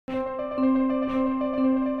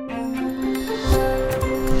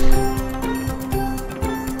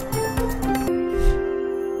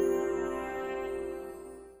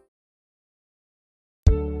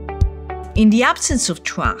In the absence of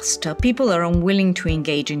trust, people are unwilling to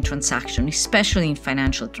engage in transactions, especially in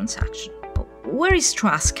financial transactions. Where is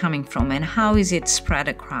trust coming from and how is it spread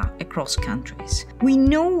across countries? We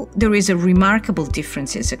know there is a remarkable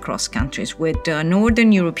differences across countries, with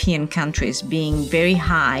Northern European countries being very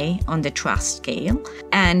high on the trust scale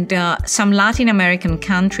and some Latin American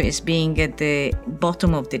countries being at the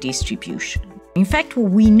bottom of the distribution. In fact, what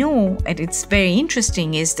we know, and it's very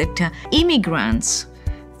interesting, is that immigrants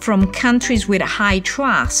from countries with high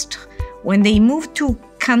trust, when they move to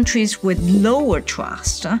countries with lower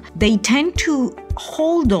trust, they tend to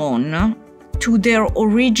hold on to their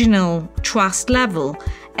original trust level.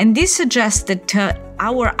 And this suggests that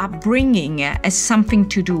our upbringing has something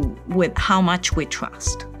to do with how much we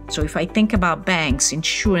trust. So if I think about banks,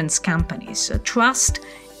 insurance companies, trust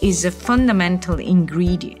is a fundamental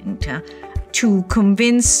ingredient to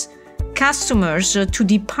convince customers to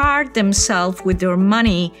depart themselves with their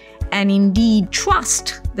money and indeed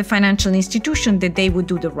trust the financial institution that they would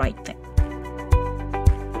do the right thing.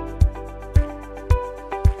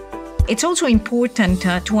 It's also important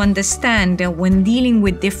to understand when dealing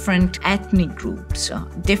with different ethnic groups,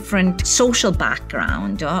 different social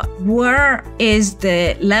background, where is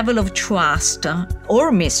the level of trust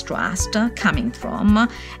or mistrust coming from,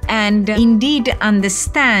 and indeed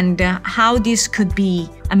understand how this could be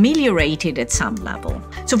ameliorated at some level.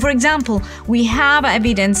 So, for example, we have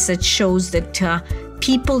evidence that shows that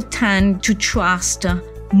people tend to trust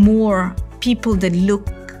more people that look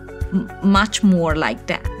much more like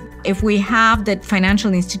them. If we have that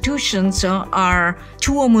financial institutions are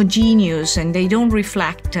too homogeneous and they don't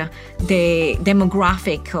reflect the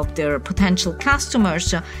demographic of their potential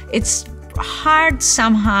customers, it's hard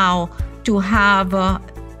somehow to have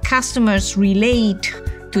customers relate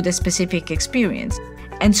to the specific experience.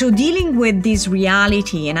 And so dealing with this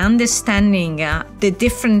reality and understanding the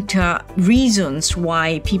different reasons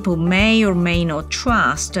why people may or may not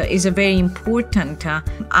trust is a very important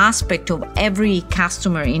aspect of every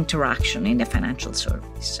customer interaction in the financial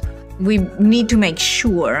service. We need to make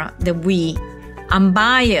sure that we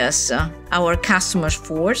unbias our customers'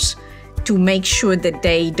 force to make sure that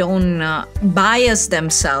they don't bias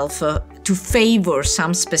themselves to favor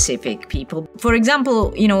some specific people. For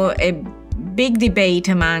example, a big debate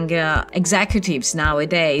among executives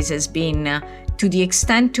nowadays has been to the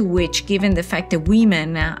extent to which, given the fact that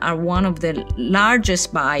women are one of the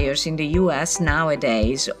largest buyers in the US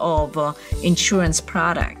nowadays of insurance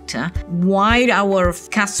product, why our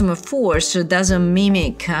customer force doesn't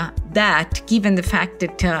mimic that, given the fact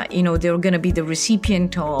that they're going to be the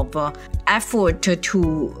recipient of effort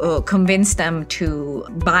to convince them to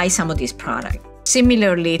buy some of these products.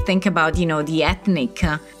 Similarly, think about, the ethnic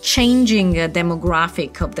changing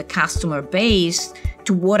demographic of the customer base,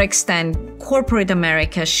 to what extent corporate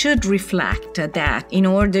America should reflect that in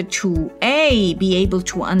order to, A, be able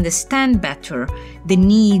to understand better the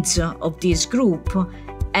needs of this group,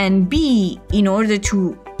 and B, in order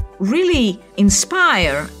to really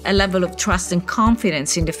inspire a level of trust and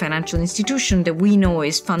confidence in the financial institution that we know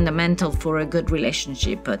is fundamental for a good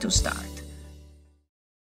relationship to start.